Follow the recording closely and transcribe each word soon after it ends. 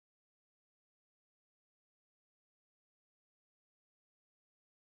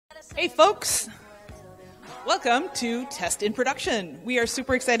Hey folks, welcome to Test in Production. We are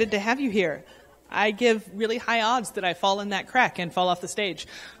super excited to have you here. I give really high odds that I fall in that crack and fall off the stage,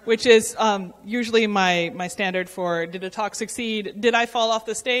 which is usually my standard for did a talk succeed? Did I fall off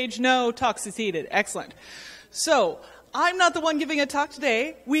the stage? No, talk succeeded. Excellent. So I'm not the one giving a talk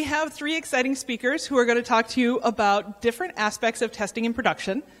today. We have 3 exciting speakers who are going to talk to you about different aspects of testing in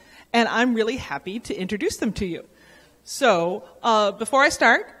production, and I'm really happy to introduce them to you. So before I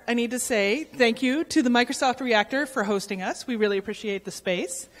start, I need to say thank you to the Microsoft Reactor for hosting us. We really appreciate the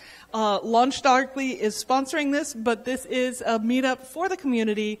space. LaunchDarkly is sponsoring this, but this is a meetup for the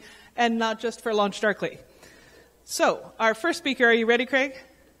community and not just for LaunchDarkly. So our first speaker, are you ready, Craig?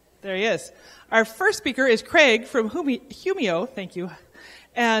 There he is. Our first speaker is Craig from Humio. Thank you.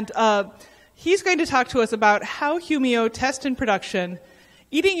 And he's going to talk to us about how Humio tests in production,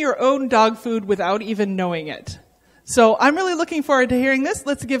 eating your own dog food without even knowing it. So I'm really looking forward to hearing this.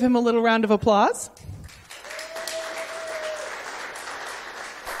 Let's give him a little round of applause. All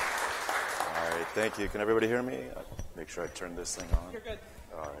right, thank you. Can everybody hear me? Make sure I turn this thing on. You're good.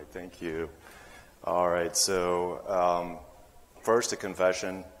 All right, thank you. All right, so first a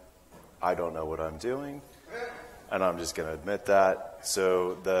confession. I don't know what I'm doing, and I'm just going to admit that.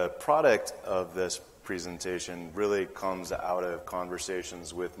 So the product of this presentation really comes out of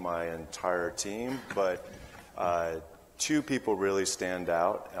conversations with my entire team, but 2 people really stand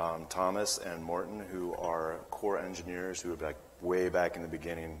out, Thomas and Morton, who are core engineers who were way back in the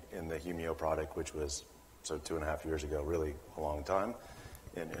beginning in the Humio product, which was 2.5 years ago, really a long time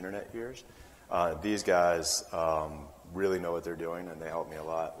in internet years. These guys really know what they're doing, and they helped me a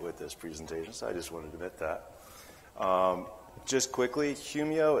lot with this presentation, so I just wanted to admit that. Just quickly,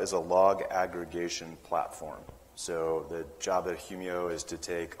 Humio is a log aggregation platform. So the job of Humio is to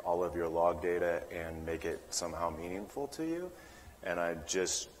take all of your log data and make it somehow meaningful to you. And I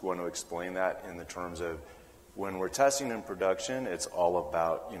just want to explain that in the terms of when we're testing in production, it's all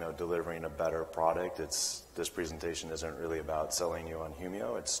about delivering a better product. This presentation isn't really about selling you on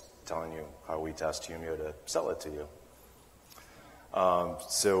Humio. It's telling you how we test Humio to sell it to you.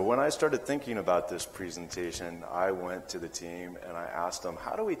 So when I started thinking about this presentation, I went to the team and I asked them,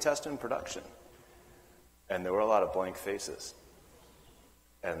 how do we test in production? And there were a lot of blank faces.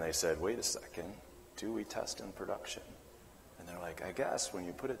 And they said, wait a second, do we test in production? And they're like, I guess when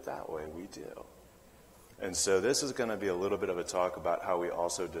you put it that way, we do. And so this is going to be a little bit of a talk about how we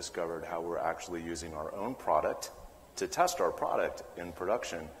also discovered how we're actually using our own product to test our product in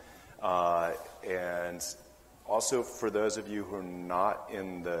production. And also for those of you who are not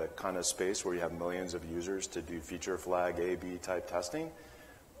in the kind of space where you have millions of users to do feature flag A/B type testing,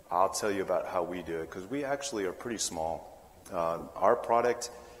 I'll tell you about how we do it, because we actually are pretty small. Our product,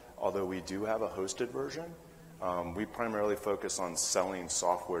 although we do have a hosted version, we primarily focus on selling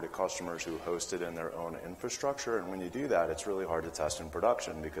software to customers who host it in their own infrastructure. And when you do that, it's really hard to test in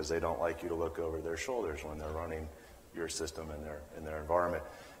production because they don't like you to look over their shoulders when they're running your system in their environment.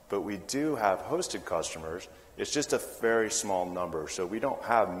 But we do have hosted customers. It's just a very small number. So we don't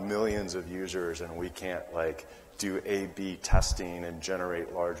have millions of users, and we can't do A/B testing and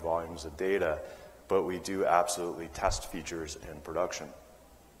generate large volumes of data, but we do absolutely test features in production.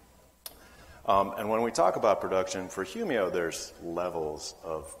 And when we talk about production, for Humio, there's levels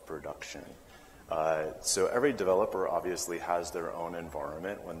of production. So every developer obviously has their own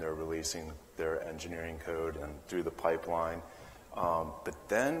environment when they're releasing their engineering code and through the pipeline. But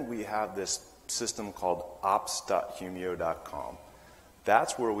then we have this system called ops.humio.com.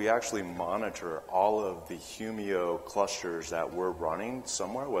 That's where we actually monitor all of the Humio clusters that we're running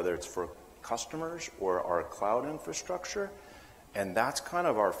somewhere, whether it's for customers or our cloud infrastructure. And that's kind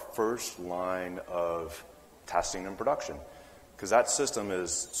of our first line of testing in production, because that system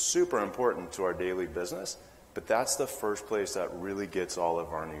is super important to our daily business, but that's the first place that really gets all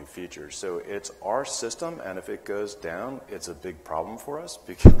of our new features. So it's our system, and if it goes down, it's a big problem for us,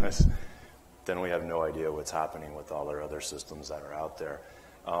 because then we have no idea what's happening with all our other systems that are out there.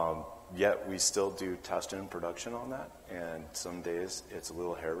 Yet we still do test in production on that, and some days it's a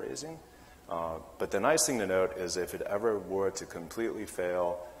little hair-raising. But the nice thing to note is if it ever were to completely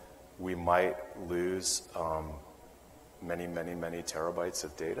fail, we might lose many, many, many terabytes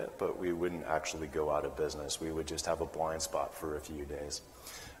of data, but we wouldn't actually go out of business. We would just have a blind spot for a few days.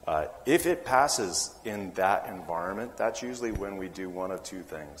 If it passes in that environment, that's usually when we do one of 2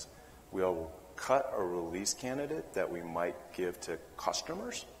 things. We'll cut a release candidate that we might give to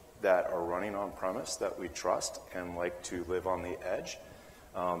customers that are running on premise that we trust and like to live on the edge,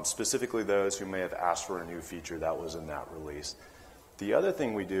 specifically those who may have asked for a new feature that was in that release. The other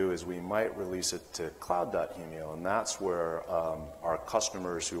thing we do is we might release it to cloud.humio, and that's where our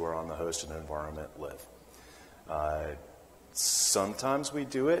customers who are on the hosted environment live. Sometimes we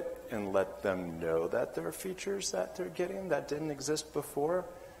do it and let them know that there are features that they're getting that didn't exist before,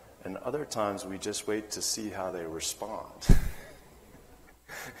 and other times we just wait to see how they respond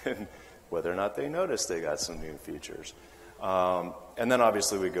and whether or not they notice they got some new features. And then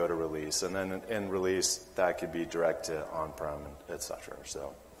obviously we go to release, and then in release that could be direct to on-prem, et cetera.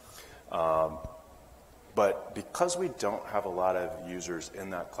 So, but because we don't have a lot of users in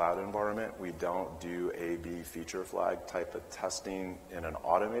that cloud environment, we don't do A/B feature flag type of testing in an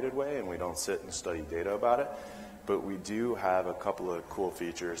automated way, and we don't sit and study data about it. But we do have a couple of cool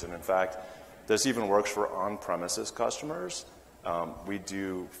features, and in fact, this even works for on-premises customers. We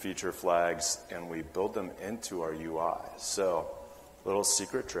do feature flags, and we build them into our UI. So, little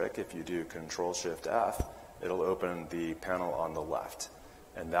secret trick, if you do Control-Shift-F, it'll open the panel on the left.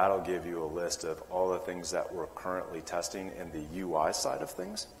 And that'll give you a list of all the things that we're currently testing in the UI side of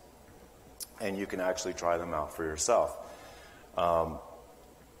things. And you can actually try them out for yourself.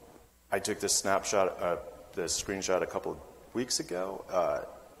 I took this screenshot a couple of weeks ago.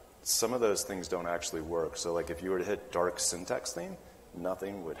 Some of those things don't actually work. So like if you were to hit dark syntax theme,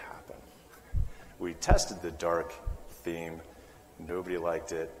 nothing would happen. We tested the dark theme, nobody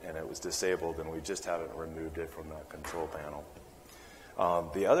liked it, and it was disabled, and we just haven't removed it from that control panel.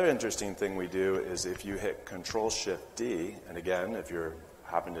 The other interesting thing we do is if you hit Control-Shift-D, and again, if you're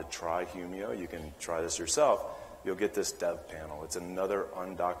happen to try Humio, you can try this yourself, you'll get this dev panel. It's another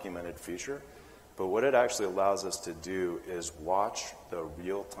undocumented feature. But what it actually allows us to do is watch the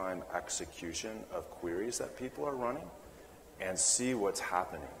real-time execution of queries that people are running and see what's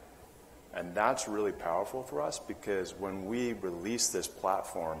happening. And that's really powerful for us because when we release this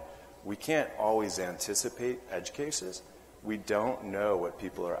platform, we can't always anticipate edge cases. We don't know what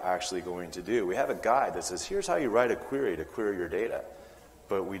people are actually going to do. We have a guide that says, here's how you write a query to query your data.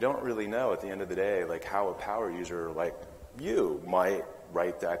 But we don't really know at the end of the day like how a power user like you might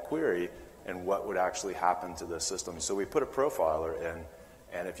write that query and what would actually happen to the system. So we put a profiler in,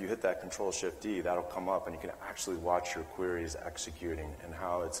 and if you hit that Control-Shift-D, that'll come up, and you can actually watch your queries executing and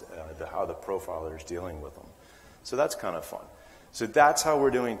how the profiler is dealing with them. So that's kind of fun. So that's how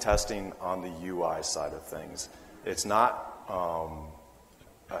we're doing testing on the UI side of things. It's not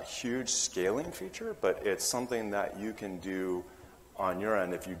a huge scaling feature, but it's something that you can do on your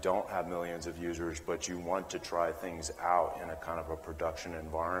end if you don't have millions of users, but you want to try things out in a kind of a production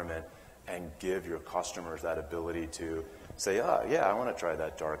environment and give your customers that ability to say, oh, yeah, I want to try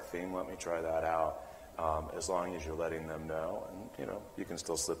that dark theme. Let me try that out, as long as you're letting them know. And, you can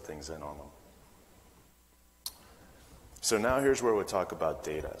still slip things in on them. So now here's where we'll talk about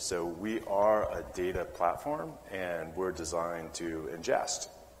data. So we are a data platform, and we're designed to ingest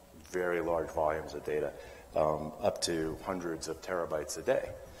very large volumes of data, up to hundreds of terabytes a day.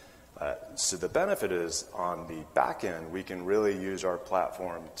 So the benefit is on the back end, we can really use our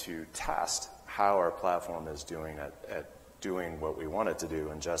platform to test how our platform is doing at doing what we want it to do,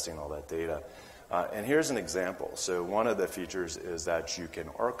 ingesting all that data. And here's an example. So one of the features is that you can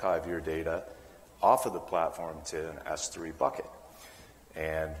archive your data off of the platform to an S3 bucket.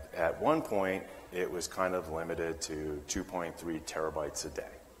 And at one point, it was kind of limited to 2.3 terabytes a day.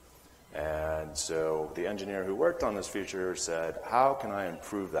 And so the engineer who worked on this feature said, how can I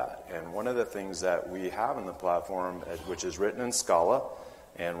improve that? And one of the things that we have in the platform, which is written in Scala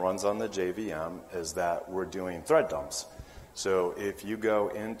and runs on the JVM, is that we're doing thread dumps. So if you go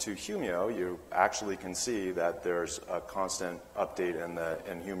into Humio, you actually can see that there's a constant update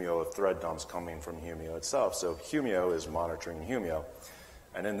in Humio of thread dumps coming from Humio itself. So Humio is monitoring Humio.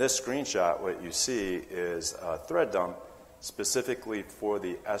 And in this screenshot, what you see is a thread dump specifically for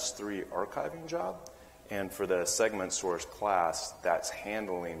the S3 archiving job and for the segment source class that's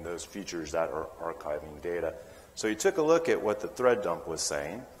handling those features that are archiving data. So you took a look at what the thread dump was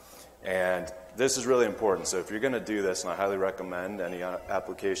saying, and this is really important. So if you're going to do this, and I highly recommend any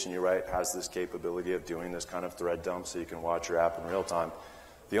application you write has this capability of doing this kind of thread dump so you can watch your app in real time.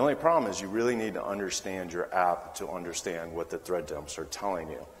 The only problem is you really need to understand your app to understand what the thread dumps are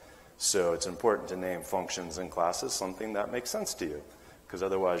telling you. So it's important to name functions and classes something that makes sense to you, because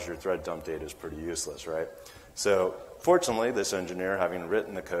otherwise your thread dump data is pretty useless, right? So fortunately, this engineer, having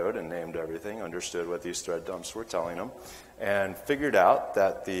written the code and named everything, understood what these thread dumps were telling him, and figured out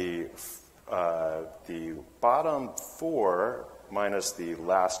that the bottom 4 minus the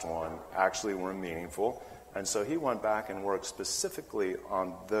last one actually were meaningful. And so he went back and worked specifically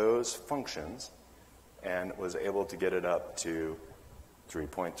on those functions and was able to get it up to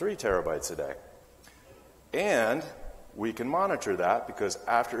 3.3 terabytes a day. And we can monitor that because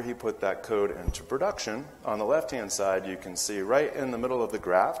after he put that code into production, on the left-hand side, you can see right in the middle of the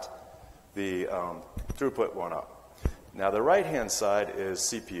graph, the throughput went up. Now, the right-hand side is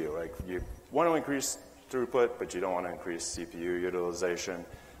CPU. Like, you want to increase throughput, but you don't want to increase CPU utilization.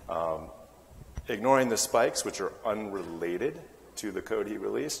 Ignoring the spikes, which are unrelated to the code he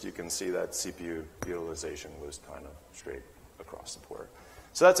released, you can see that CPU utilization was kind of straight across the board.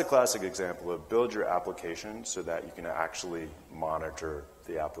 So that's a classic example of build your application so that you can actually monitor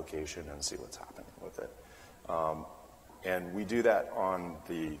the application and see what's happening with it. And we do that on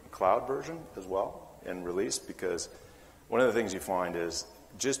the cloud version as well in release, because one of the things you find is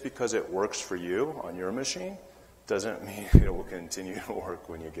just because it works for you on your machine doesn't mean it will continue to work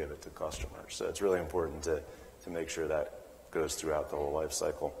when you give it to customers. So it's really important to make sure that goes throughout the whole life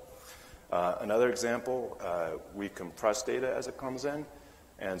cycle. Another example, we compress data as it comes in.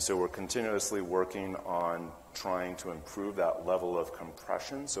 And so we're continuously working on trying to improve that level of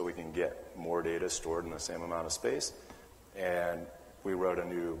compression so we can get more data stored in the same amount of space. And we wrote a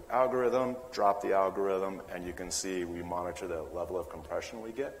new algorithm, dropped the algorithm, and you can see we monitor the level of compression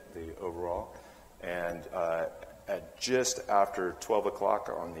we get, the overall. And at just after 12 o'clock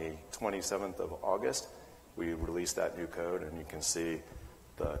on the 27th of August, we released that new code, and you can see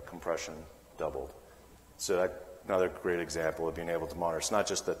the compression doubled. So that another great example of being able to monitor. It's not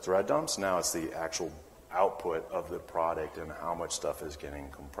just the thread dumps, now it's the actual output of the product and how much stuff is getting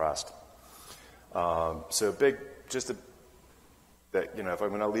compressed. So big, just that, you know, if I'm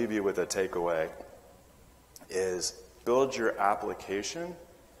going to leave you with a takeaway, is build your application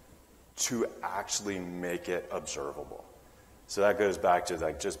to actually make it observable. So that goes back to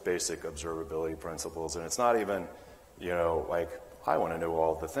like just basic observability principles, and it's not even, you know, like, I want to know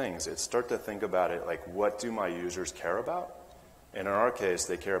all the things. It's start to think about it like, what do my users care about? And in our case,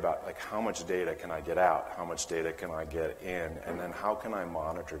 they care about like, how much data can I get out? How much data can I get in? And then how can I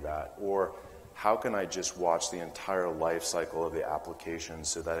monitor that? Or how can I just watch the entire life cycle of the application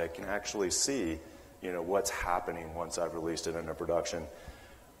so that I can actually see, you know, what's happening once I've released it into production?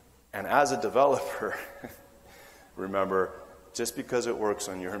 And as a developer, remember, just because it works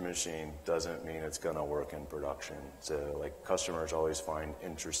on your machine doesn't mean it's going to work in production. So, like, customers always find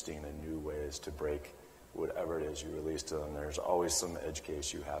interesting and new ways to break whatever it is you release to them. There's always some edge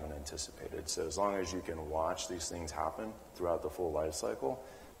case you haven't anticipated. So as long as you can watch these things happen throughout the full life cycle,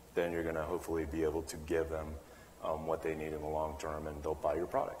 then you're going to hopefully be able to give them what they need in the long term, and they'll buy your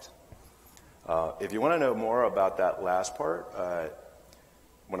product. If you want to know more about that last part,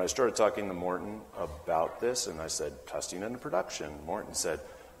 when I started talking to Morten about this, and I said, testing into production, Morten said,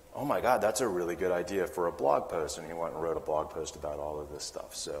 oh my God, that's a really good idea for a blog post. And he went and wrote a blog post about all of this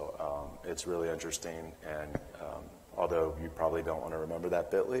stuff. So it's really interesting. And although you probably don't want to remember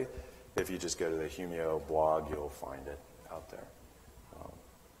that bit.ly, if you just go to the Humio blog, you'll find it out there.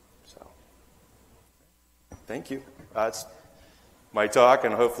 So thank you. That's my talk,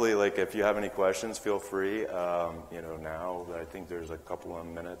 and hopefully, like, if you have any questions, feel free. You know, now I think there's a couple of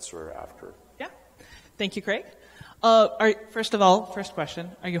minutes or after. Yeah. Thank you, Craig. First of all, first question: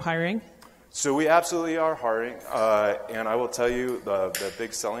 are you hiring? So we absolutely are hiring, and I will tell you the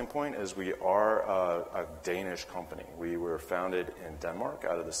big selling point is we are a Danish company. We were founded in Denmark,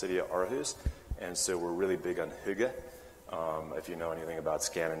 out of the city of Aarhus, and so we're really big on hygge. If you know anything about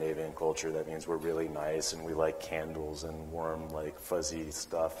Scandinavian culture, that means we're really nice and we like candles and warm, like, fuzzy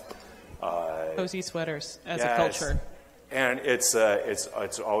stuff. Cozy sweaters as yes. a culture. And it's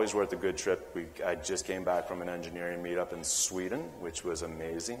always worth a good trip. I just came back from an engineering meetup in Sweden, which was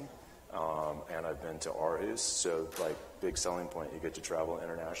amazing. And I've been to Aarhus, so, like, big selling point. You get to travel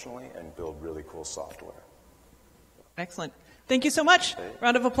internationally and build really cool software. Excellent. Thank you so much. Hey.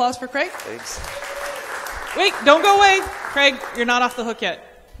 Round of applause for Craig. Thanks. Wait, don't go away. Craig, you're not off the hook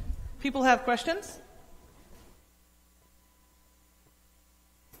yet. People have questions?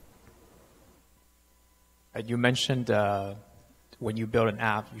 You mentioned when you build an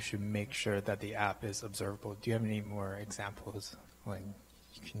app, you should make sure that the app is observable. Do you have any more examples?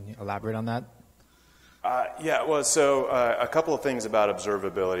 Can you elaborate on that? Yeah, well, so a couple of things about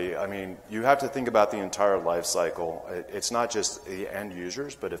observability. I mean, you have to think about the entire life cycle. It's not just the end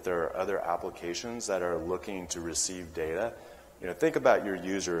users, but if there are other applications that are looking to receive data, you know, think about your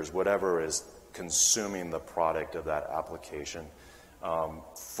users, whatever is consuming the product of that application.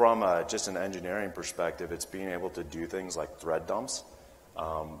 From just an engineering perspective, it's being able to do things like thread dumps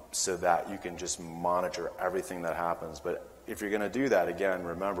so that you can just monitor everything that happens. But if you're going to do that, again,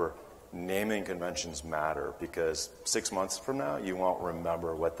 remember, naming conventions matter, because 6 months from now, you won't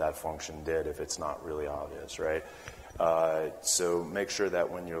remember what that function did if it's not really obvious, right? So make sure that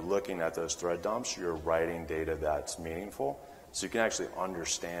when you're looking at those thread dumps, you're writing data that's meaningful, so you can actually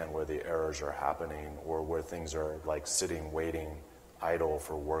understand where the errors are happening or where things are like sitting, waiting, idle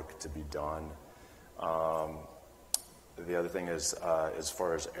for work to be done. The other thing is, as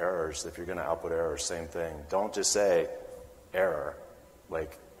far as errors, if you're going to output errors, same thing. Don't just say error.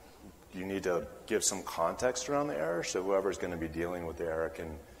 Like, you need to give some context around the error, so whoever's going to be dealing with the error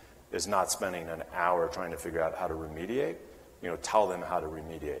is not spending an hour trying to figure out how to remediate. Tell them how to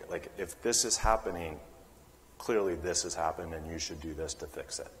remediate. Like, if this is happening, clearly this has happened, and you should do this to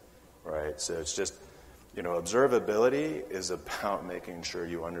fix it, right? So it's just, observability is about making sure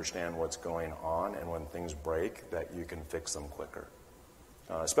you understand what's going on, and when things break, that you can fix them quicker.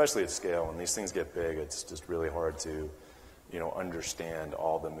 Especially at scale, when these things get big, it's just really hard to, understand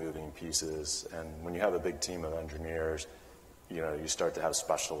all the moving pieces. And when you have a big team of engineers, you start to have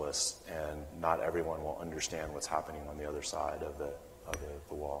specialists, and not everyone will understand what's happening on the other side of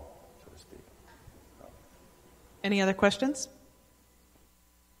the wall, so to speak. Any other questions?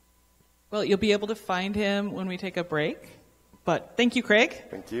 Well, you'll be able to find him when we take a break. But thank you, Craig.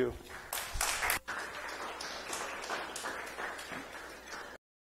 Thank you.